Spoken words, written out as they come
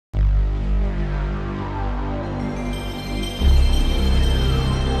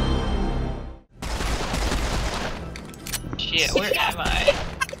terrified.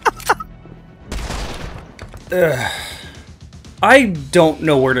 I don't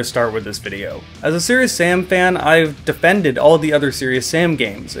know where to start with this video. As a Serious Sam fan, I've defended all the other Serious Sam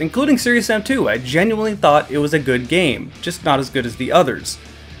games, including Serious Sam 2. I genuinely thought it was a good game, just not as good as the others.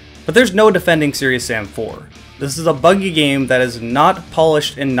 But there's no defending Serious Sam 4. This is a buggy game that is not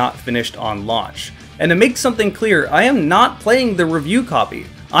polished and not finished on launch. And to make something clear, I am not playing the review copy.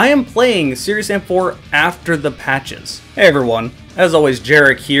 I am playing Serious Sam 4 after the patches. Hey everyone, as always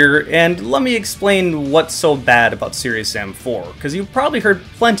Jarek here, and let me explain what's so bad about Serious Sam 4, because you've probably heard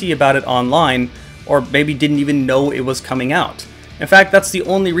plenty about it online, or maybe didn't even know it was coming out. In fact, that's the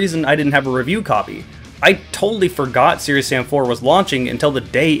only reason I didn't have a review copy. I totally forgot Serious Sam 4 was launching until the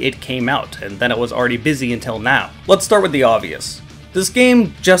day it came out, and then it was already busy until now. Let's start with the obvious. This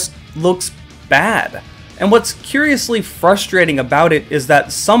game just looks bad. And what's curiously frustrating about it is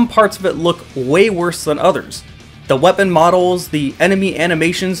that some parts of it look way worse than others. The weapon models, the enemy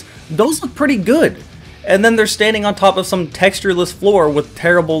animations, those look pretty good. And then they're standing on top of some textureless floor with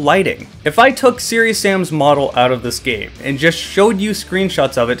terrible lighting. If I took Serious Sam's model out of this game and just showed you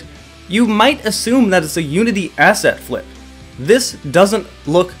screenshots of it, you might assume that it's a Unity asset flip. This doesn't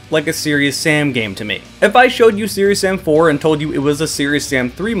look like a Serious Sam game to me. If I showed you Serious Sam 4 and told you it was a Serious Sam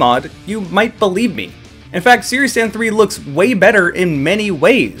 3 mod, you might believe me. In fact, Serious Sam 3 looks way better in many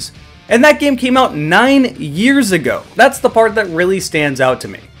ways. And that game came out 9 years ago. That's the part that really stands out to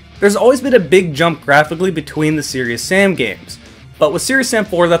me. There's always been a big jump graphically between the Serious Sam games. But with Serious Sam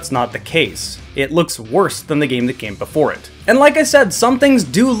 4, that's not the case. It looks worse than the game that came before it. And like I said, some things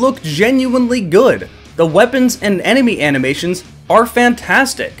do look genuinely good. The weapons and enemy animations are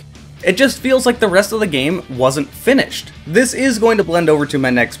fantastic. It just feels like the rest of the game wasn't finished. This is going to blend over to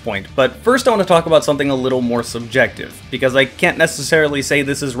my next point, but first I want to talk about something a little more subjective, because I can't necessarily say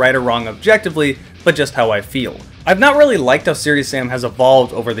this is right or wrong objectively, but just how I feel. I've not really liked how Serious Sam has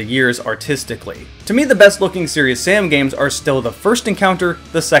evolved over the years artistically. To me, the best looking Serious Sam games are still the first encounter,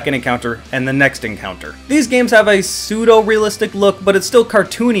 the second encounter, and the next encounter. These games have a pseudo-realistic look, but it's still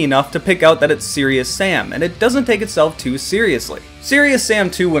cartoony enough to pick out that it's Serious Sam, and it doesn't take itself too seriously. Serious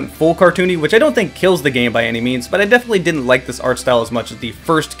Sam 2 went full cartoony, which I don't think kills the game by any means, but I definitely didn't like this art style as much as the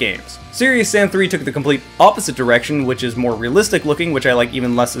first games. Serious Sam 3 took the complete opposite direction, which is more realistic looking, which I like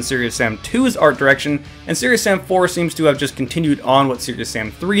even less than Serious Sam 2's art direction, and Serious Sam 4 seems to have just continued on what Serious Sam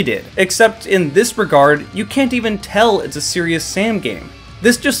 3 did. Except in this regard, you can't even tell it's a Serious Sam game.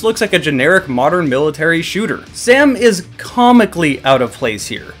 This just looks like a generic modern military shooter. Sam is comically out of place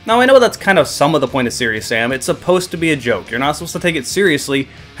here. Now I know that's kind of some of the point of Serious Sam, it's supposed to be a joke, you're not supposed to take it seriously,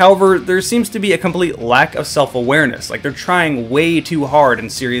 however there seems to be a complete lack of self-awareness, like they're trying way too hard in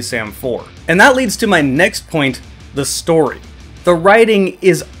Serious Sam 4. And that leads to my next point, the story. The writing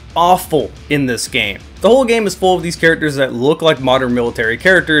is awful in this game. The whole game is full of these characters that look like modern military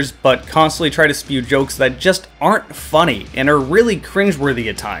characters, but constantly try to spew jokes that just aren't funny and are really cringeworthy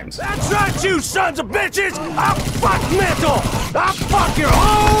at times. That's right, you sons of bitches! I'll fuck metal! I'll fuck your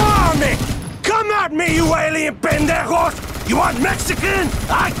whole army! Come at me, you alien pendejos! You want Mexican?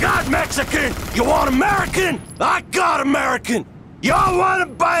 I got Mexican! You want American? I got American! Y'all wanna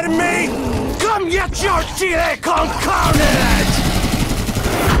bite of me? Come get your chile con carne!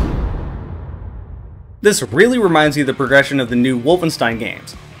 This really reminds me of the progression of the new Wolfenstein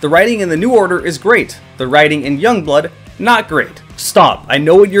games. The writing in the New Order is great. The writing in Youngblood, not great. Stop, I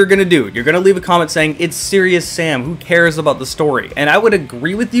know what you're gonna do. You're gonna leave a comment saying, it's Serious Sam, who cares about the story? And I would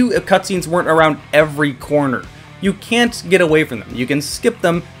agree with you if cutscenes weren't around every corner. You can't get away from them. You can skip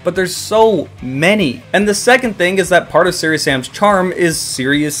them, but there's so many. And the second thing is that part of Serious Sam's charm is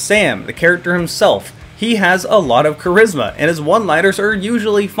Serious Sam, the character himself. He has a lot of charisma, and his one-liners are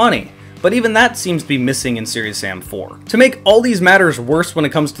usually funny. But even that seems to be missing in Serious Sam 4. To make all these matters worse when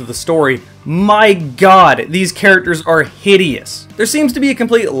it comes to the story, my god, these characters are hideous. There seems to be a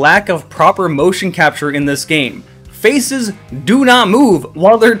complete lack of proper motion capture in this game. Faces do not move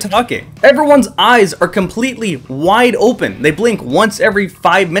while they're talking. Everyone's eyes are completely wide open. They blink once every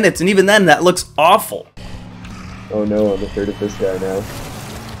 5 minutes, and even then that looks awful. Oh no, I'm afraid of this guy now.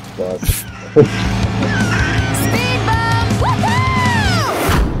 Boss.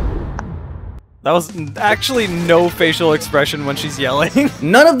 That was actually no facial expression when she's yelling.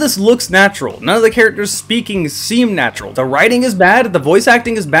 None of this looks natural. None of the characters speaking seem natural. The writing is bad, the voice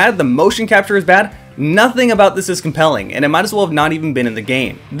acting is bad, the motion capture is bad. Nothing about this is compelling, and it might as well have not even been in the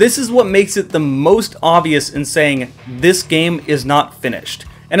game. This is what makes it the most obvious in saying this game is not finished.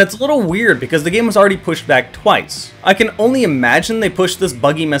 And it's a little weird because the game was already pushed back twice. I can only imagine they pushed this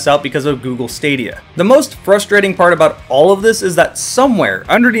buggy mess out because of Google Stadia. The most frustrating part about all of this is that somewhere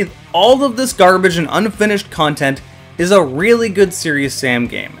underneath all of this garbage and unfinished content, is a really good Serious Sam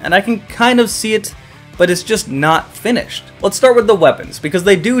game, and I can kind of see it, but it's just not finished. Let's start with the weapons, because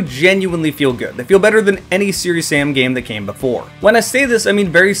they do genuinely feel good. They feel better than any Serious Sam game that came before. When I say this, I mean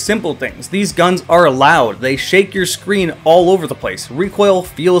very simple things. These guns are loud, they shake your screen all over the place. Recoil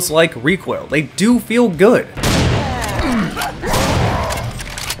feels like recoil. They do feel good.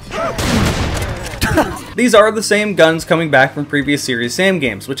 These are the same guns coming back from previous Serious Sam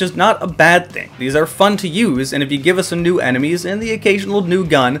games, which is not a bad thing. These are fun to use, and if you give us some new enemies and the occasional new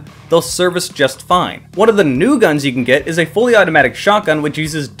gun, they'll serve us just fine. One of the new guns you can get is a fully automatic shotgun, which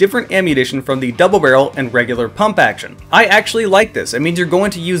uses different ammunition from the double barrel and regular pump action. I actually like this. It means you're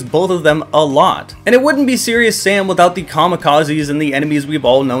going to use both of them a lot. And it wouldn't be Serious Sam without the kamikazes and the enemies we've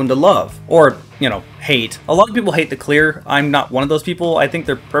all known to love. Or, you know, hate. A lot of people hate the clear. I'm not one of those people. I think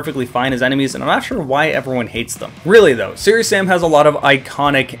they're perfectly fine as enemies, and I'm not sure why everyone hates them. Really though, Serious Sam has a lot of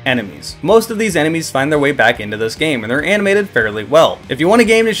iconic enemies. Most of these enemies find their way back into this game, and they're animated fairly well. If you want a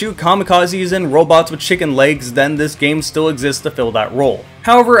game to shoot kamikazes and robots with chicken legs, then this game still exists to fill that role.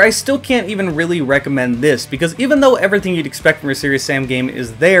 However, I still can't even really recommend this, because even though everything you'd expect from a Serious Sam game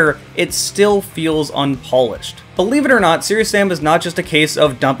is there, it still feels unpolished. Believe it or not, Serious Sam is not just a case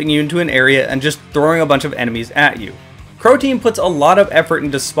of dumping you into an area and just throwing a bunch of enemies at you. Crow Team puts a lot of effort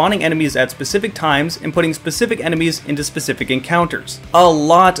into spawning enemies at specific times and putting specific enemies into specific encounters. A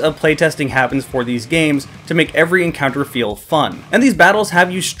lot of playtesting happens for these games to make every encounter feel fun. And these battles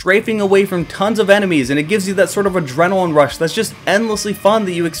have you strafing away from tons of enemies, and it gives you that sort of adrenaline rush that's just endlessly fun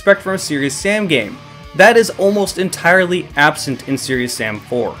that you expect from a Serious Sam game. That is almost entirely absent in Serious Sam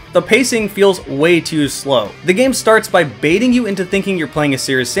 4. The pacing feels way too slow. The game starts by baiting you into thinking you're playing a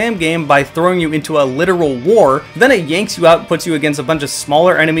Serious Sam game by throwing you into a literal war, then it yanks you out and puts you against a bunch of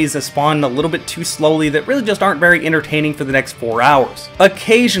smaller enemies that spawn a little bit too slowly that really just aren't very entertaining for the next 4 hours.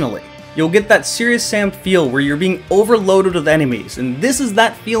 Occasionally, you'll get that Serious Sam feel where you're being overloaded with enemies, and this is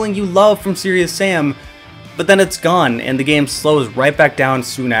that feeling you love from Serious Sam, but then it's gone and the game slows right back down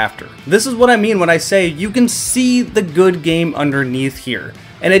soon after. This is what I mean when I say you can see the good game underneath here,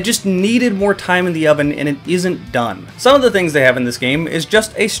 and it just needed more time in the oven and it isn't done. Some of the things they have in this game is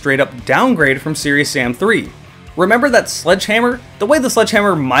just a straight up downgrade from Serious Sam 3. Remember that sledgehammer? The way the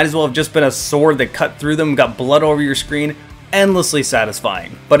sledgehammer might as well have just been a sword that cut through them, got blood over your screen, endlessly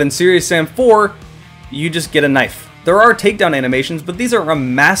satisfying. But in Serious Sam 4, you just get a knife. There are takedown animations, but these are a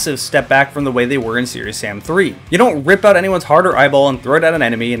massive step back from the way they were in Serious Sam 3. You don't rip out anyone's heart or eyeball and throw it at an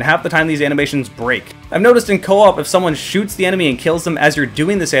enemy, and half the time these animations break. I've noticed in co-op, if someone shoots the enemy and kills them as you're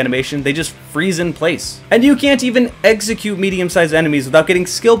doing this animation, they just freeze in place. And you can't even execute medium-sized enemies without getting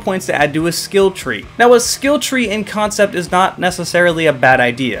skill points to add to a skill tree. Now, a skill tree in concept is not necessarily a bad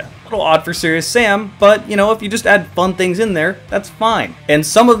idea. A little odd for Serious Sam, but you know, if you just add fun things in there, that's fine. And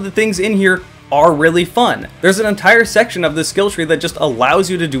some of the things in here are really fun. There's an entire section of the skill tree that just allows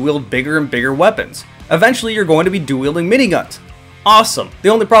you to dual-wield bigger and bigger weapons. Eventually you're going to be dual-wielding miniguns. Awesome. The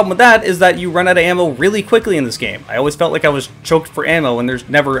only problem with that is that you run out of ammo really quickly in this game. I always felt like I was choked for ammo and there's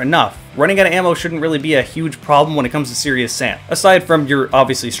never enough. Running out of ammo shouldn't really be a huge problem when it comes to Serious Sam, aside from your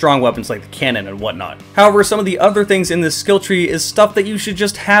obviously strong weapons like the cannon and whatnot. However, some of the other things in this skill tree is stuff that you should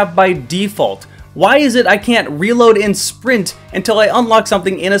just have by default. Why is it I can't reload and sprint until I unlock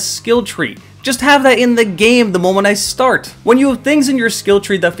something in a skill tree? Just have that in the game the moment I start. When you have things in your skill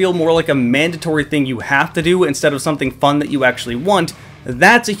tree that feel more like a mandatory thing you have to do instead of something fun that you actually want,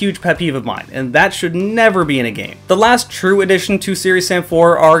 that's a huge pet peeve of mine, and that should never be in a game. The last true addition to Serious Sam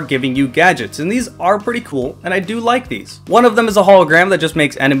 4 are giving you gadgets, and these are pretty cool, and I do like these. One of them is a hologram that just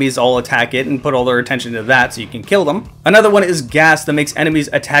makes enemies all attack it and put all their attention to that so you can kill them. Another one is gas that makes enemies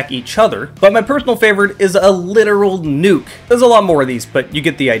attack each other, but my personal favorite is a literal nuke. There's a lot more of these, but you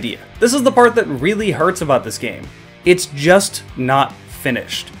get the idea. This is the part that really hurts about this game. It's just not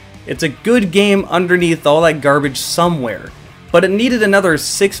finished. It's a good game underneath all that garbage somewhere, but it needed another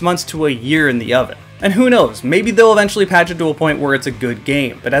 6 months to a year in the oven. And who knows, maybe they'll eventually patch it to a point where it's a good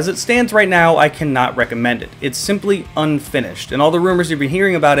game, but as it stands right now, I cannot recommend it. It's simply unfinished, and all the rumors you've been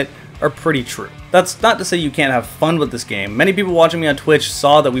hearing about it are pretty true. That's not to say you can't have fun with this game. Many people watching me on Twitch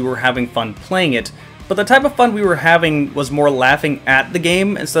saw that we were having fun playing it, but the type of fun we were having was more laughing at the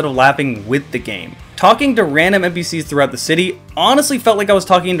game instead of laughing with the game. Talking to random NPCs throughout the city honestly felt like I was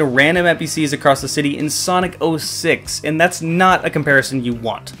talking to random NPCs across the city in Sonic 06, and that's not a comparison you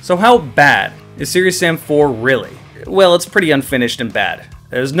want. So how bad is Serious Sam 4 really? Well, it's pretty unfinished and bad.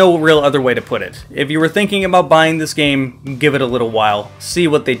 There's no real other way to put it. If you were thinking about buying this game, give it a little while, see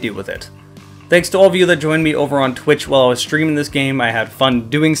what they do with it. Thanks to all of you that joined me over on Twitch while I was streaming this game. I had fun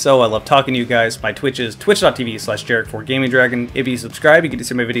doing so. I love talking to you guys. My Twitch is twitch.tv/JarekTheGamingDragon. If you subscribe, you get to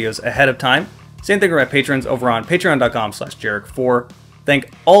see my videos ahead of time. Same thing for my patrons over on patreon.com/Jarek4.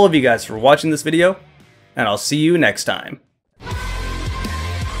 Thank all of you guys for watching this video, and I'll see you next time.